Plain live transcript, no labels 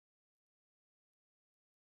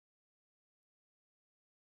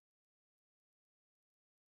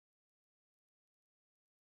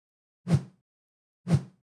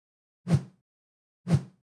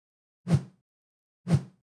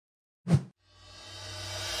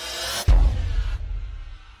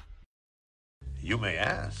You may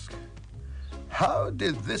ask, how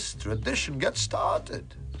did this tradition get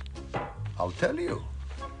started? I'll tell you.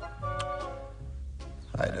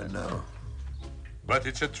 I don't know. But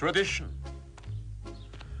it's a tradition.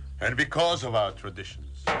 And because of our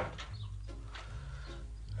traditions,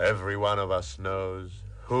 every one of us knows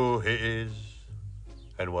who he is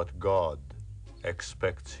and what God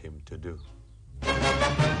expects him to do.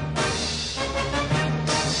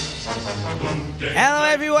 Hello,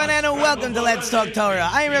 everyone, and welcome to Let's Talk Torah.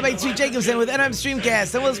 I am Rabbi Tzvi Jacobson with NM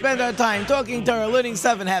Streamcast, and we'll spend our time talking Torah, learning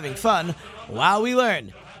stuff, and having fun while we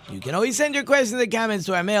learn. You can always send your questions and comments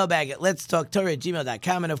to our mailbag at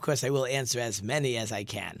letstalktorah@gmail.com, and of course, I will answer as many as I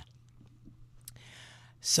can.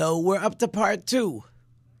 So we're up to part 2.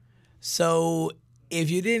 So if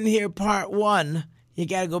you didn't hear part 1, you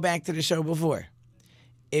got to go back to the show before.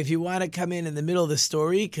 If you want to come in the middle of the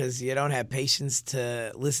story because you don't have patience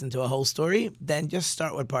to listen to a whole story, then just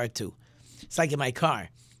start with part 2. It's like in my car.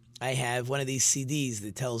 I have one of these CDs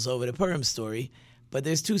that tells over the Purim story, but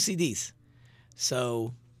there's 2 CDs.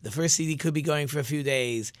 So the first CD could be going for a few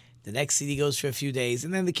days, the next CD goes for a few days,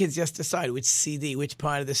 and then the kids just decide which CD, which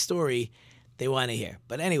part of the story they want to hear.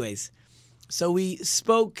 But anyways, so we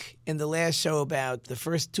spoke in the last show about the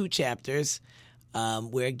first 2 chapters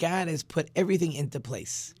where God has put everything into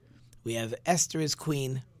place. We have Esther as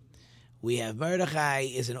queen. We have Mordechai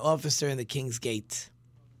is an officer in the king's gate.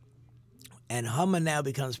 And Haman now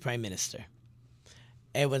becomes prime minister.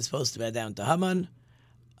 Everyone's supposed to bow down to Haman.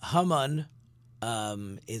 Haman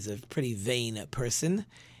is a pretty vain person.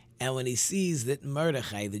 And when he sees that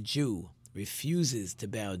Mordechai, the Jew, refuses to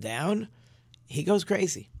bow down, he goes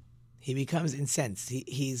crazy. He becomes incensed.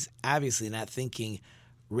 He's obviously not thinking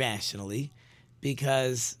rationally.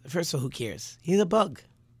 Because, first of all, who cares? He's a bug.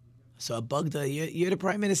 So a bug, you're the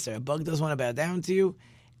prime minister. A bug doesn't want to bow down to you,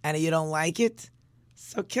 and you don't like it,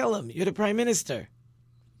 so kill him. You're the prime minister.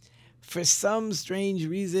 For some strange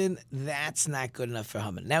reason, that's not good enough for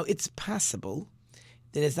Haman. Now, it's possible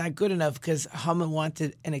that it's not good enough because Haman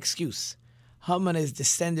wanted an excuse. Haman is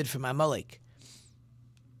descended from Amalek.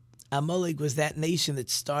 Amalek was that nation that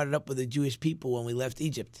started up with the Jewish people when we left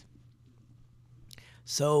Egypt.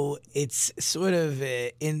 So it's sort of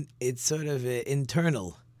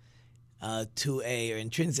internal to or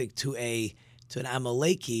intrinsic to an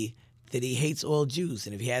Amaleki that he hates all Jews,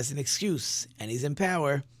 and if he has an excuse and he's in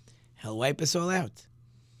power, he'll wipe us all out.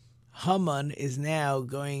 Haman is now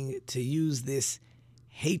going to use this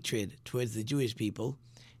hatred towards the Jewish people,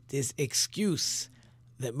 this excuse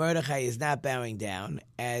that Mordechai is not bowing down,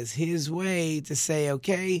 as his way to say,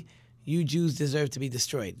 okay, you Jews deserve to be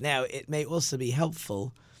destroyed. Now, it may also be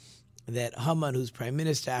helpful that Haman, who's prime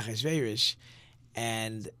minister Achashverosh,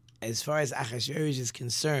 and as far as Achashverosh is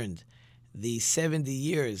concerned, the 70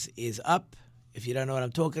 years is up. If you don't know what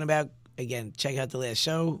I'm talking about, again, check out the last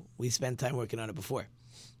show. We spent time working on it before.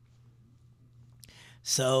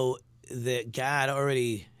 So the God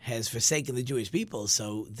already has forsaken the Jewish people,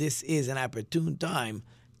 so this is an opportune time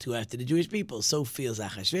to go after the Jewish people. So feels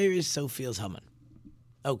Achashverosh, so feels Haman.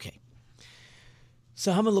 Okay.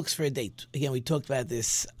 So Haman looks for a date. Again, we talked about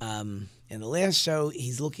this in the last show.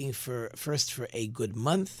 He's looking first for a good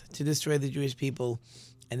month to destroy the Jewish people,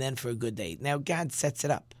 and then for a good date. Now, God sets it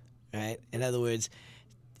up, right? In other words,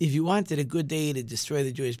 if you wanted a good day to destroy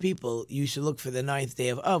the Jewish people, you should look for the 9th day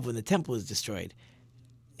of Av when the temple was destroyed.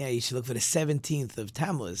 Yeah, you should look for the 17th of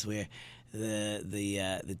Tammuz, where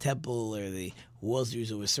the temple or the walls of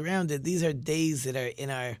Jerusalem were surrounded. These are days that are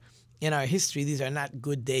in our history. These are not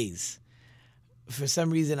good days. For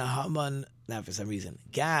some reason,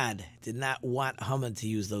 God did not want Haman to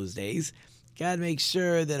use those days. God makes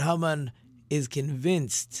sure that Haman is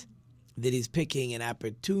convinced that he's picking an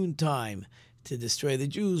opportune time to destroy the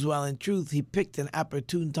Jews, while in truth, he picked an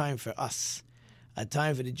opportune time for us, a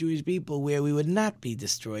time for the Jewish people where we would not be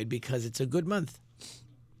destroyed because it's a good month.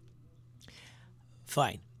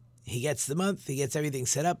 Fine. He gets the month, he gets everything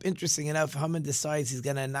set up. Interesting enough, Haman decides he's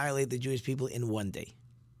going to annihilate the Jewish people in one day.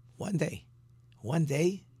 One day. One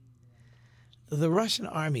day? The Russian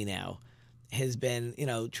army now has been,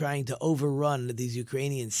 trying to overrun these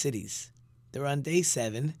Ukrainian cities. They're on day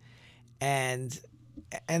 7, and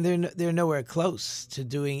they're nowhere close to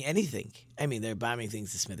doing anything. I mean, they're bombing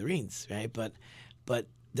things to smithereens, right? But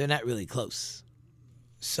they're not really close.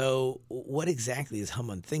 So what exactly is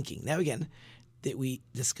Haman thinking? Now, again, that we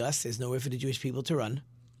discussed, there's nowhere for the Jewish people to run,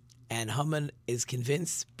 and Haman is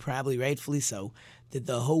convinced, probably rightfully so, that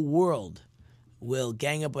the whole world will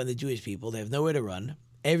gang up on the Jewish people. They have nowhere to run.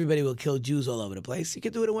 Everybody will kill Jews all over the place. He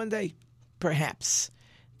could do it in one day. Perhaps.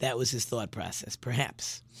 That was his thought process.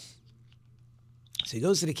 Perhaps. So he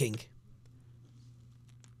goes to the king.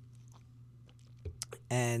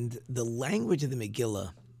 And the language of the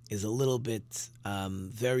Megillah is a little bit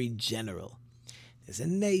very general. There's a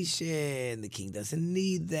nation, the king doesn't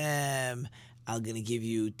need them. I'm going to give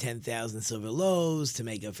you 10,000 silver loaves to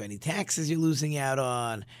make up for any taxes you're losing out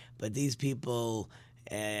on. But these people,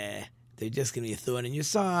 they're just going to be a thorn in your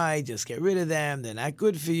side. Just get rid of them. They're not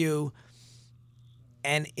good for you.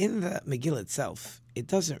 And in the Megillah itself, it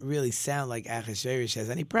doesn't really sound like Achashverosh has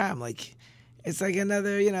any problem. Like, it's like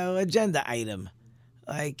another, agenda item.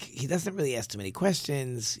 Like, he doesn't really ask too many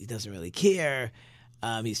questions. He doesn't really care.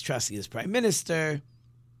 He's trusting his prime minister.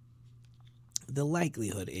 The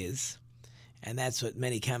likelihood is, and that's what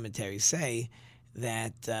many commentaries say,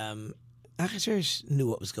 that Achashverosh knew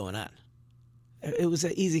what was going on. It was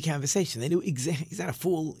an easy conversation. They knew exactly. He's not a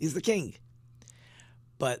fool. He's the king.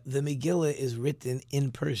 But the Megillah is written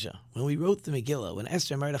in Persia. When we wrote the Megillah, when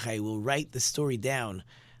Esther and Mordechai will write the story down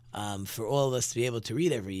for all of us to be able to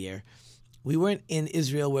read every year, we weren't in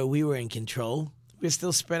Israel where we were in control. We were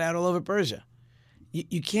still spread out all over Persia.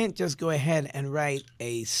 You can't just go ahead and write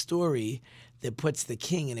a story that puts the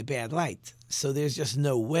king in a bad light. So there's just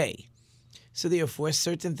no way. So therefore,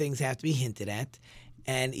 certain things have to be hinted at,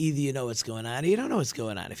 and either you know what's going on or you don't know what's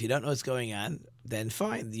going on. If you don't know what's going on, then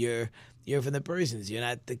fine. You're from the Persians. You're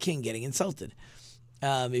not the king getting insulted.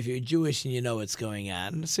 If you're Jewish and you know what's going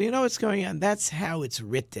on, so you know what's going on. That's how it's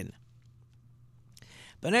written.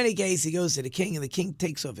 But in any case, he goes to the king, and the king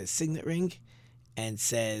takes off his signet ring and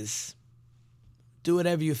says, do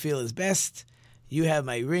whatever you feel is best. You have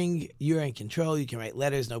my ring. You're in control. You can write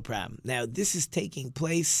letters, no problem. Now, this is taking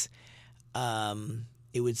place,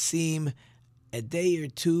 it would seem, a day or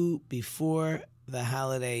two before the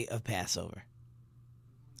holiday of Passover.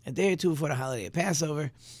 A day or two before the holiday of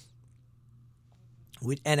Passover.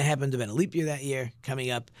 And it happened to have been a leap year that year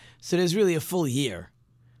coming up. So there's really a full year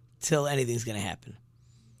till anything's going to happen.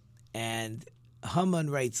 And Haman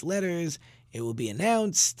writes letters. It will be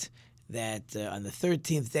announced that on the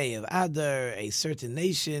 13th day of Adar, a certain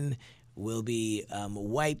nation will be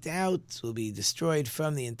wiped out, will be destroyed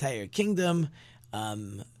from the entire kingdom.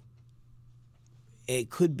 It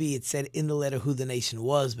could be, it said in the letter who the nation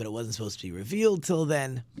was, but it wasn't supposed to be revealed till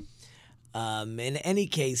then. In any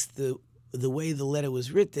case, the way the letter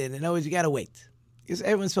was written, in other words, you got to wait. Because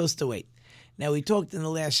everyone's supposed to wait. Now, we talked in the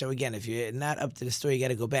last show, again, if you're not up to the story, you got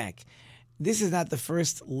to go back. This is not the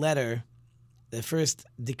first letter, the first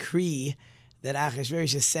decree that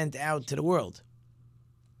Achashverosh has sent out to the world.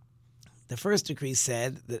 The first decree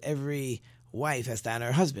said that every wife has to honor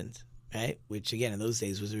her husband, right? Which, again, in those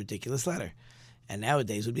days was a ridiculous letter. And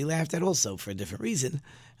nowadays would be laughed at also for a different reason.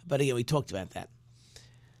 But again, we talked about that.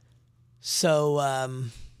 So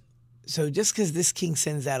just because this king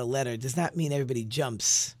sends out a letter does not mean everybody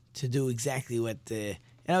jumps to do exactly what the...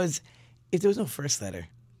 In other words, if there was no first letter,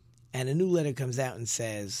 and a new letter comes out and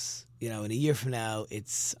says, in a year from now,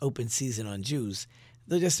 it's open season on Jews,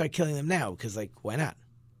 they'll just start killing them now, because, why not?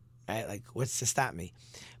 Right? What's to stop me?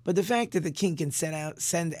 But the fact that the king can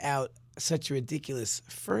send out such a ridiculous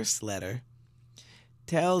first letter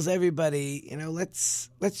tells everybody, let's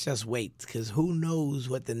just wait, because who knows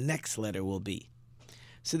what the next letter will be.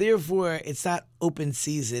 So therefore, it's not open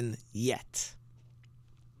season yet.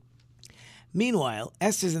 Meanwhile,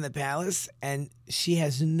 Esther's in the palace, and she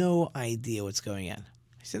has no idea what's going on.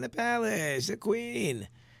 She's in the palace, the queen.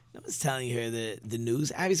 No one's telling her the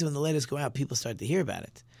news. Obviously, when the letters go out, people start to hear about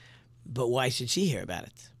it. But why should she hear about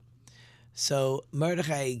it? So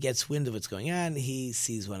Mordechai gets wind of what's going on. He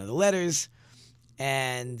sees one of the letters,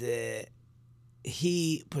 and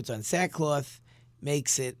he puts on sackcloth,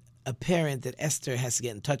 makes it apparent that Esther has to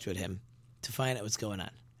get in touch with him to find out what's going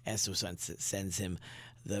on. Esther sends him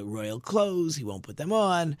the royal clothes. He won't put them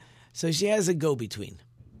on. So she has a go-between.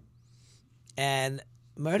 And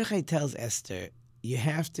Mordechai tells Esther, you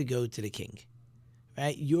have to go to the king.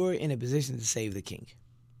 Right? You're in a position to save the king.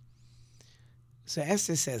 So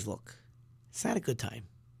Esther says, look, it's not a good time.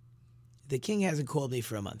 The king hasn't called me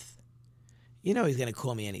for a month. He's going to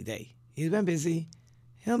call me any day. He's been busy.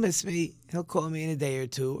 He'll miss me. He'll call me in a day or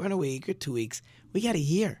two, or in a week, or 2 weeks. We got a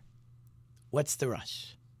year. What's the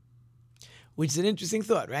rush? Which is an interesting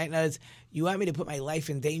thought, right? Now, you want me to put my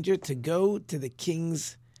life in danger to go to the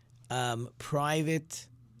king's private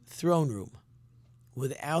throne room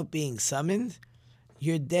without being summoned?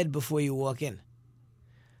 You're dead before you walk in.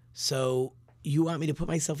 So you want me to put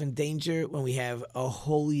myself in danger when we have a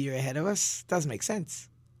whole year ahead of us? Doesn't make sense.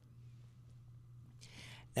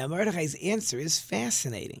 Now, Mordechai's answer is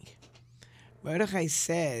fascinating. Mordechai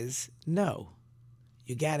says, no,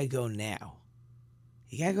 you got to go now.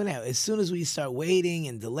 You got to go now. As soon as we start waiting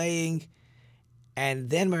and delaying, and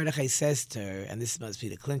then Mordechai says to her, and this must be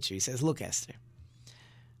the clincher, he says, look, Esther,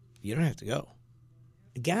 you don't have to go.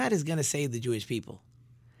 God is going to save the Jewish people.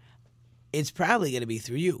 It's probably going to be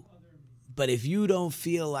through you. But if you don't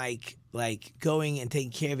feel like going and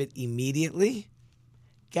taking care of it immediately,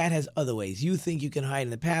 God has other ways. You think you can hide in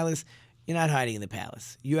the palace. You're not hiding in the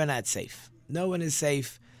palace. You are not safe. No one is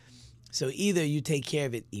safe. So either you take care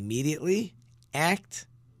of it immediately, act,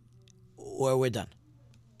 or we're done.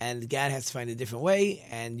 And God has to find a different way,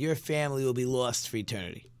 and your family will be lost for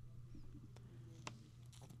eternity.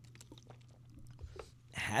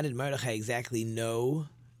 How did Mordechai exactly know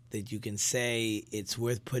that you can say it's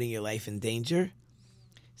worth putting your life in danger?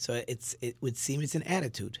 So it would seem it's an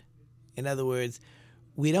attitude. In other words,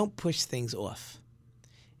 we don't push things off.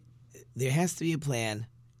 There has to be a plan.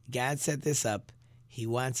 God set this up. He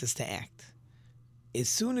wants us to act. As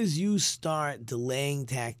soon as you start delaying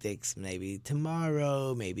tactics, maybe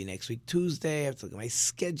tomorrow, maybe next week, Tuesday, I have to look at my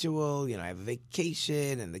schedule, I have a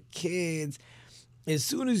vacation and the kids. As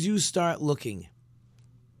soon as you start looking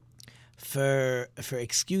for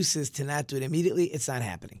excuses to not do it immediately, it's not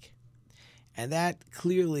happening. And that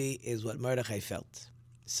clearly is what Mordechai felt.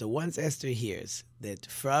 So once Esther hears that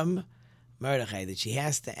from Mordechai that she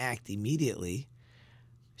has to act immediately,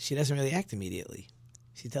 she doesn't really act immediately.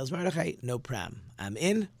 She tells Mordechai, no problem. I'm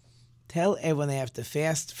in. Tell everyone they have to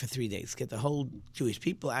fast for 3 days. Get the whole Jewish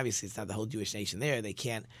people. Obviously, it's not the whole Jewish nation there. They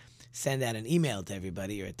can't send out an email to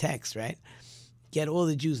everybody or a text, right? Get all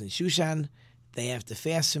the Jews in Shushan. They have to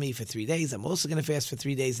fast for me for 3 days. I'm also going to fast for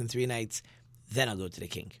 3 days and 3 nights. Then I'll go to the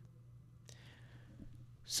king.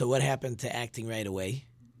 So what happened to acting right away?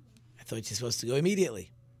 I thought you're supposed to go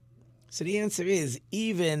immediately. So the answer is,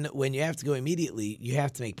 even when you have to go immediately, you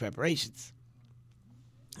have to make preparations.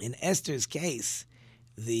 In Esther's case,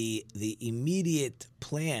 the immediate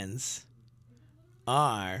plans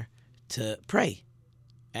are to pray.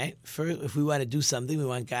 Right? First, if we want to do something, we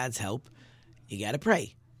want God's help, you got to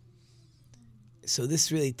pray. So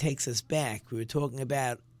this really takes us back. We were talking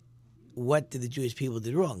about what did the Jewish people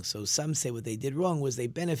do wrong. So some say what they did wrong was they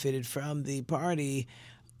benefited from the party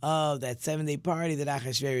of that 7-day party that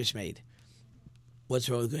Achashverosh made. What's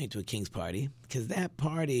wrong with going to a king's party? Because that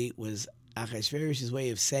party was Achashverosh's way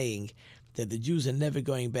of saying that the Jews are never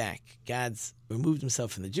going back. God's removed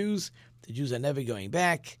himself from the Jews. The Jews are never going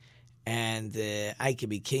back. And I can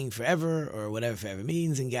be king forever, or whatever forever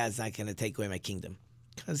means, and God's not going to take away my kingdom.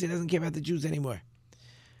 Because he doesn't care about the Jews anymore.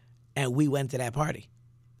 And we went to that party.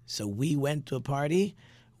 So we went to a party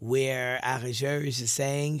where Achashverosh is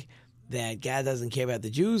saying that God doesn't care about the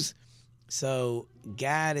Jews. So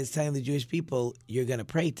God is telling the Jewish people, you're going to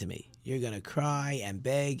pray to me. You're going to cry and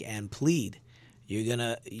beg and plead.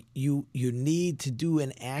 You need to do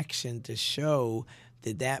an action to show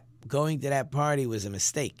that going to that party was a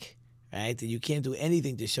mistake, right? That you can't do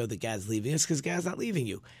anything to show that God's leaving us because God's not leaving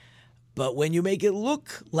you. But when you make it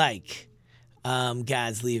look like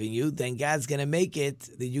God's leaving you, then God's going to make it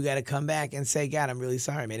that you got to come back and say, God, I'm really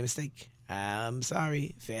sorry. I made a mistake. I'm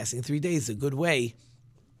sorry. Fasting 3 days is a good way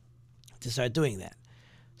to start doing that.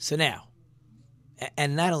 So now,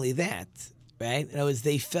 and not only that, right? In other words,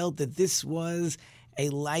 they felt that this was a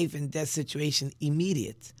life and death situation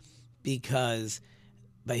immediate because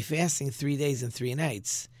by fasting 3 days and 3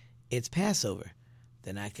 nights, it's Passover.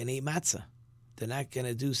 They're not going to eat matzah. They're not going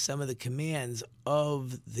to do some of the commands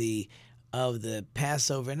of the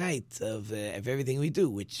Passover night of everything we do,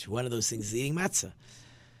 which one of those things is eating matzah.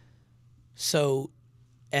 So,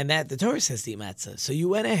 and that the Torah says to eat matzah. So you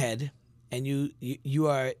went ahead and you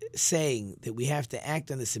are saying that we have to act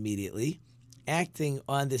on this immediately. Acting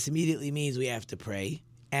on this immediately means we have to pray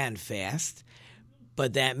and fast,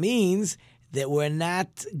 but that means that we're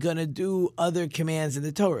not going to do other commands in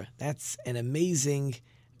the Torah. That's an amazing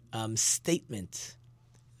statement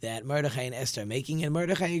that Mordechai and Esther are making, and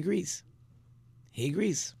Mordechai agrees. He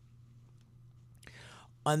agrees.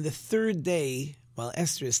 On the 3rd day, while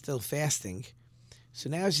Esther is still fasting, so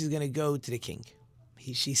now she's going to go to the king.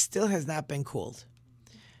 She still has not been called.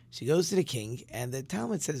 She goes to the king, and the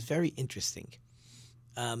Talmud says very interesting.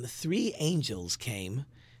 3 angels came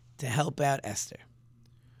to help out Esther.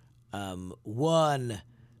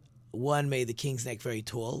 One made the king's neck very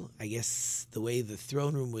tall. I guess the way the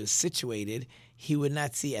throne room was situated, he would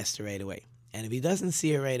not see Esther right away. And if he doesn't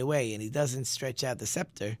see her right away and he doesn't stretch out the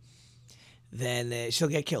scepter, then she'll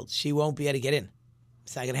get killed. She won't be able to get in.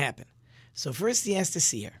 It's not going to happen. So first he has to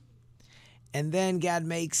see her. And then God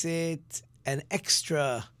makes it an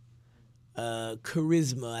extra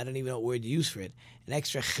charisma. I don't even know what word to use for it. An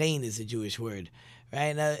extra chen is a Jewish word,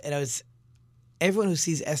 right? And I was everyone who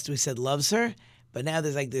sees Esther said loves her, but now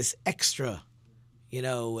there's like this extra,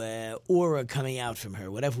 aura coming out from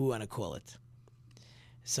her, whatever we want to call it.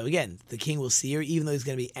 So again, the king will see her, even though he's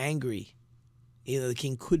going to be angry. Either the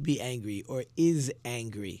king could be angry or is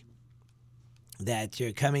angry that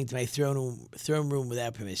you're coming to my throne room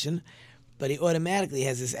without permission, but he automatically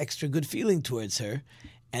has this extra good feeling towards her,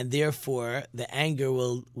 and therefore the anger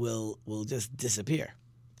will just disappear.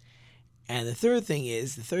 And the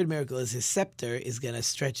third miracle is his scepter is going to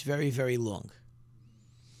stretch very, very long.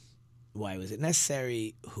 Why was it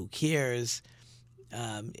necessary? Who cares?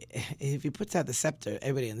 If he puts out the scepter,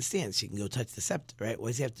 everybody understands she can go touch the scepter, right? Why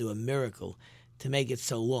does he have to do a miracle to make it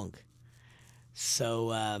so long?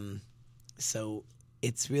 So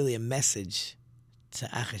it's really a message to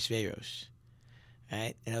Achashverosh,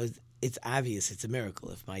 right? It's obvious it's a miracle.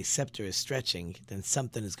 If my scepter is stretching, then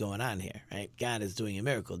something is going on here, right? God is doing a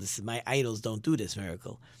miracle. My idols don't do this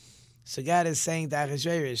miracle. So God is saying to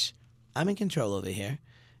Achashverosh, I'm in control over here.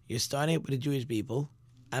 You're starting up with the Jewish people.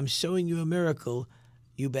 I'm showing you a miracle.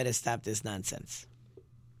 You better stop this nonsense.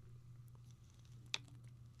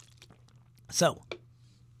 So,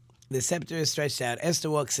 the scepter is stretched out. Esther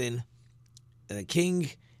walks in. The king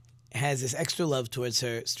has this extra love towards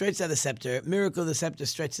her, stretches out the scepter. Miracle, the scepter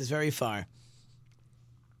stretches very far.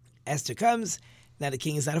 Esther comes. Now the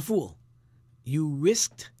king is not a fool. You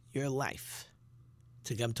risked your life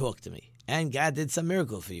to come talk to me, and God did some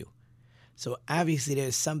miracle for you. So obviously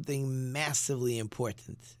there's something massively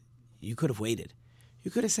important. You could have waited. You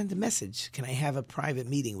could have sent a message. Can I have a private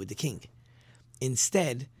meeting with the king?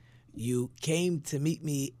 Instead, you came to meet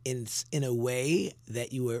me in a way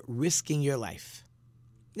that you were risking your life.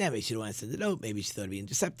 Now, maybe she didn't want to send a note. Maybe she thought it'd be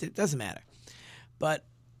intercepted. It doesn't matter. But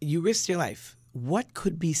you risked your life. What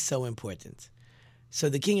could be so important? So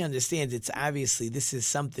the king understands this is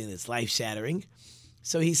something that's life-shattering.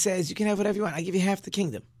 So he says, you can have whatever you want. I give you half the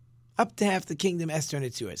kingdom. Up to half the kingdom, Esther, and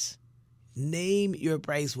it's yours. Name your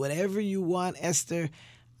price. Whatever you want, Esther,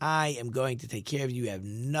 I am going to take care of you. You have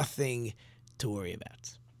nothing to worry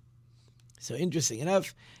about. So interesting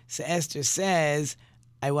enough, so Esther says,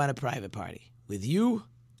 I want a private party with you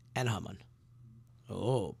and Haman.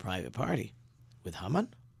 Oh, private party with Haman?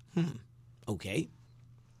 Okay.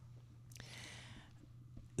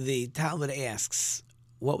 The Talmud asks,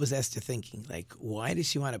 what was Esther thinking? Like, why does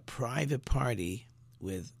she want a private party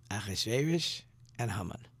with Achashverosh and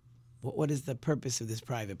Haman? What is the purpose of this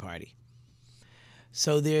private party?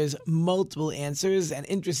 So there's multiple answers, and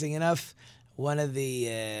interesting enough, one of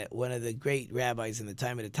the great rabbis in the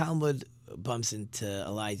time of the Talmud bumps into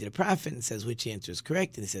Elijah the prophet and says which answer is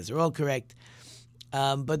correct, and he says they're all correct,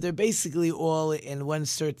 but they're basically all in one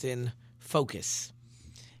certain focus.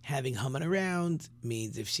 Having Haman around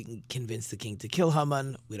means if she can convince the king to kill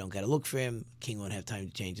Haman, we don't got to look for him. King won't have time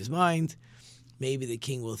to change his mind. Maybe the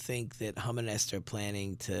king will think that Haman and Esther are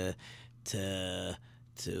planning to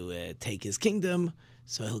take his kingdom,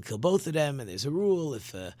 so he'll kill both of them. And there's a rule: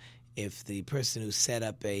 if the person who set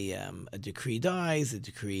up a decree dies, the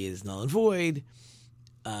decree is null and void.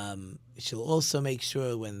 She'll also make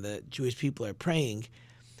sure when the Jewish people are praying,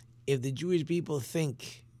 if the Jewish people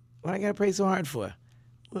think, "What I got to pray so hard for?"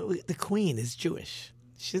 Well, the queen is Jewish.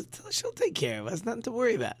 She'll take care of us. Nothing to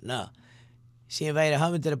worry about. No. She invited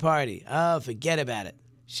Haman to the party. Oh, forget about it.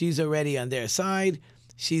 She's already on their side.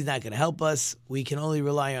 She's not going to help us. We can only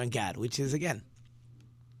rely on God, which is, again,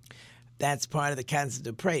 that's part of the concept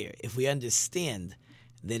of prayer. If we understand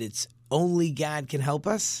that it's only God can help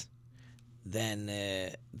us, then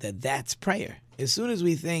that's prayer. As soon as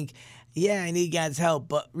we think, yeah, I need God's help,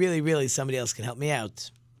 but really, really somebody else can help me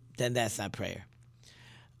out, then that's not prayer.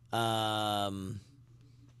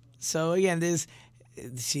 So again,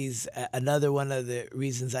 she's another one of the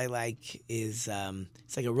reasons I like is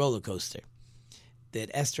it's like a roller coaster. That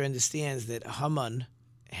Esther understands that Haman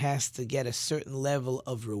has to get a certain level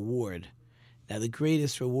of reward. Now, the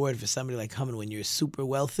greatest reward for somebody like Haman, when you're super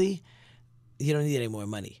wealthy, you don't need any more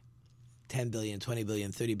money. 10 billion, 20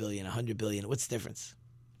 billion, 30 billion, 100 billion, what's the difference?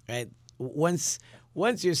 Right? Once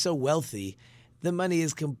you're so wealthy, the money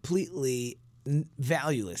is completely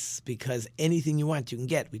valueless because anything you want, you can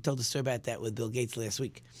get. We told a story about that with Bill Gates last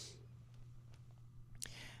week.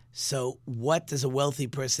 So what does a wealthy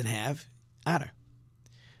person have? Honor.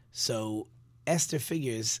 So Esther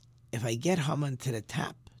figures, if I get Haman to the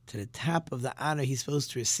top of the honor he's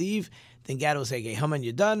supposed to receive, then God will say, okay, Haman,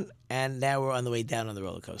 you're done, and now we're on the way down on the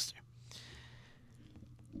roller coaster.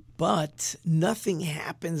 But nothing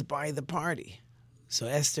happens by the party. So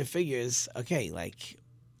Esther figures, okay, like,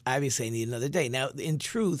 obviously I need another day. Now, in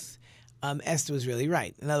truth, Esther was really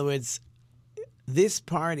right. In other words, this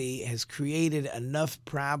party has created enough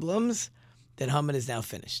problems that Haman is now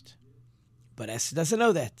finished. But Esther doesn't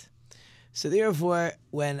know that. So therefore,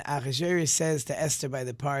 when Achashverosh says to Esther by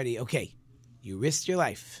the party, okay, You risked your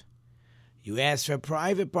life. You asked for a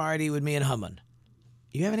private party with me and Haman.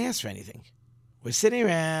 You haven't asked for anything. We're sitting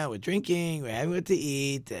around, we're drinking, we're having what to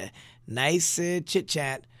eat, nice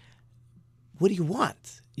chit-chat. What do you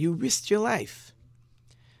want? You risked your life.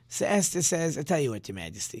 So Esther says, I'll tell you what, Your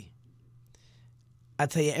Majesty. I'll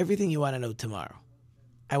tell you everything you want to know tomorrow.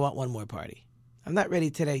 I want one more party. I'm not ready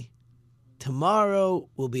today. Tomorrow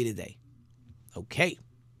will be the day. Okay.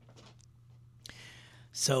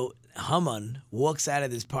 So Haman walks out of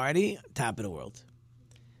this party, top of the world.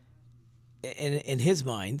 In his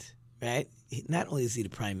mind, right, not only is he the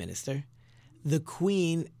prime minister, the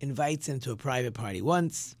queen invites him to a private party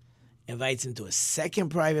once, invites him to a second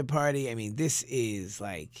private party. I mean, this is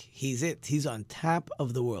like, he's it. He's on top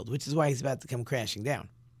of the world, which is why he's about to come crashing down.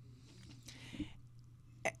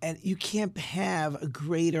 And you can't have a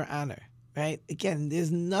greater honor, right? Again,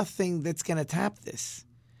 there's nothing that's going to top this.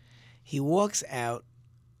 He walks out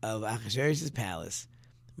of Achashverosh's palace,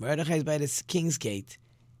 Mordechai's by the king's gate,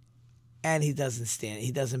 and he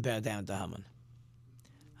doesn't bow down to Haman.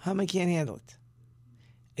 Haman can't handle it.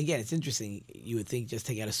 Again, it's interesting. You would think just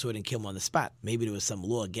take out a sword and kill him on the spot. Maybe there was some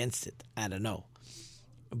law against it. I don't know.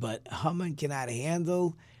 But Haman cannot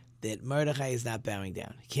handle that Mordechai is not bowing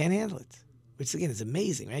down. He can't handle it. Which, again, is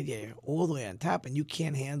amazing, right? You're all the way on top, and you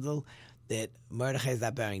can't handle that Mordechai is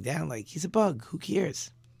not bowing down. Like, he's a bug. Who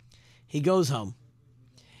cares? He goes home,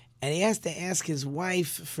 and he has to ask his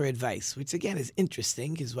wife for advice, which, again, is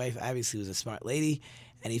interesting. His wife obviously was a smart lady,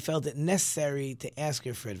 and he felt it necessary to ask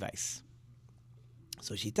her for advice.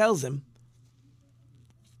 So she tells him,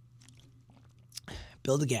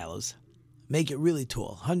 build a gallows, make it really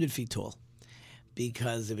tall, 100 feet tall.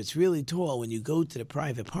 Because if it's really tall, when you go to the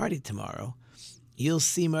private party tomorrow, you'll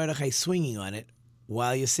see Mordechai swinging on it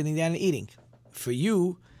while you're sitting down and eating. For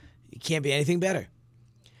you, it can't be anything better.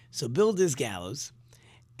 So build this gallows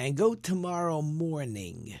and go tomorrow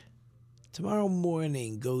morning. Tomorrow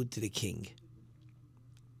morning, go to the king.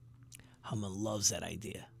 Haman loves that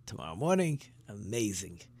idea. Tomorrow morning,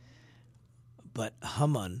 amazing. But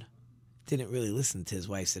Haman didn't really listen to his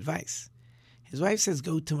wife's advice. His wife says,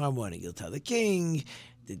 go tomorrow morning. You'll tell the king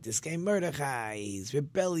that this guy Mordechai, he's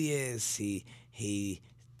rebellious. He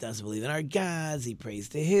doesn't believe in our gods. He prays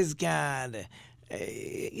to his God.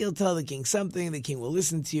 You'll tell the king something. The king will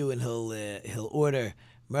listen to you, and he'll order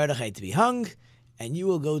Mordechai to be hung, and you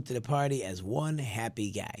will go to the party as one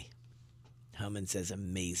happy guy. Haman says,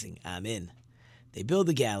 amazing. I'm in. They build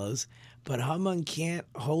the gallows, but Haman can't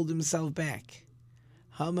hold himself back.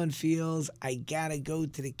 Haman feels, I gotta go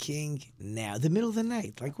to the king now. The middle of the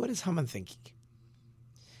night. Like, what is Haman thinking?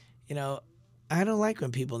 You know, I don't like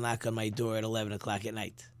when people knock on my door at 11 o'clock at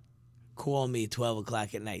night. Call me 12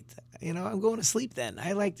 o'clock at night. You know, I'm going to sleep then.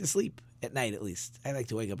 I like to sleep at night, at least. I like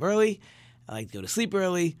to wake up early. I like to go to sleep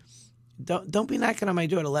early. Don't be knocking on my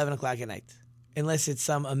door at 11 o'clock at night, unless it's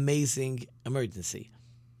some amazing emergency.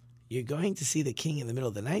 You're going to see the king in the middle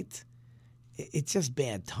of the night? It's just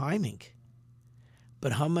bad timing.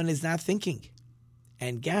 But Haman is not thinking.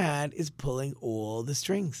 And God is pulling all the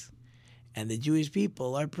strings. And the Jewish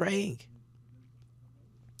people are praying.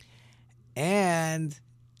 And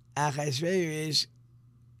Achashverosh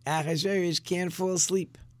can't fall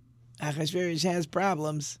asleep. Achashverosh has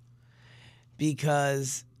problems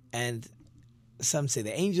because, and some say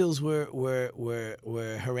the angels were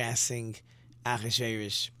harassing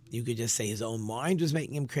Achashverosh. You could just say his own mind was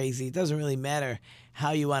making him crazy. It doesn't really matter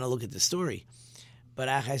how you want to look at the story. But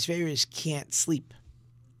Achashverosh can't sleep.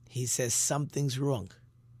 He says, something's wrong.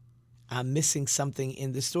 I'm missing something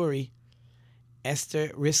in the story.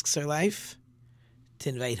 Esther risks her life to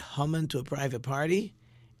invite Haman to a private party.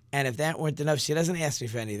 And if that weren't enough, she doesn't ask me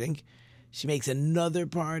for anything. She makes another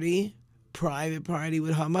party, private party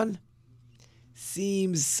with Haman.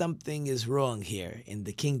 Seems something is wrong here in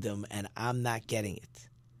the kingdom, and I'm not getting it.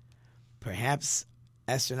 Perhaps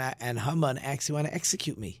Esther and Haman actually want to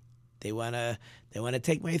execute me. They want to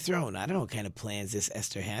take my throne. I don't know what kind of plans this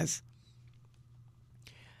Esther has.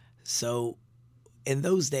 So, in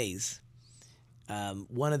those days,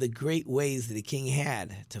 one of the great ways that the king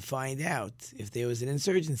had to find out if there was an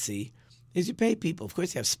insurgency is you pay people. Of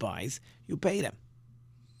course, you have spies. You pay them.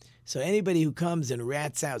 So anybody who comes and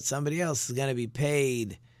rats out somebody else is going to be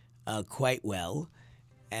paid quite well.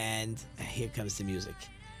 And here comes the music.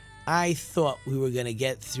 I thought we were going to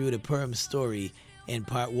get through the Purim story in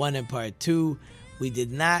part 1 and part 2. We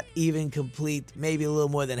did not even complete maybe a little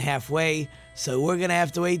more than halfway. So we're going to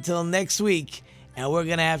have to wait till next week. And we're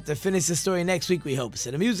going to have to finish the story next week, we hope.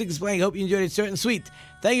 So the music is playing. Hope you enjoyed it short and sweet.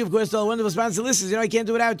 Thank you, of course, to all wonderful sponsor listeners. You know I can't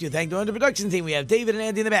do it without you. Thank you to the production team. We have David and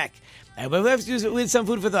Andy in the back. I hope I've left you with some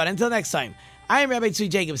food for thought. Until next time, I'm Rabbi Tzvi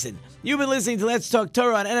Jacobson. You've been listening to Let's Talk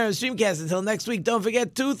Torah on NRM Streamcast. Until next week, don't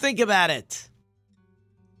forget to think about it.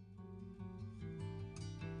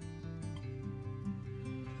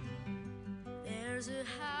 There's a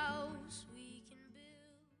house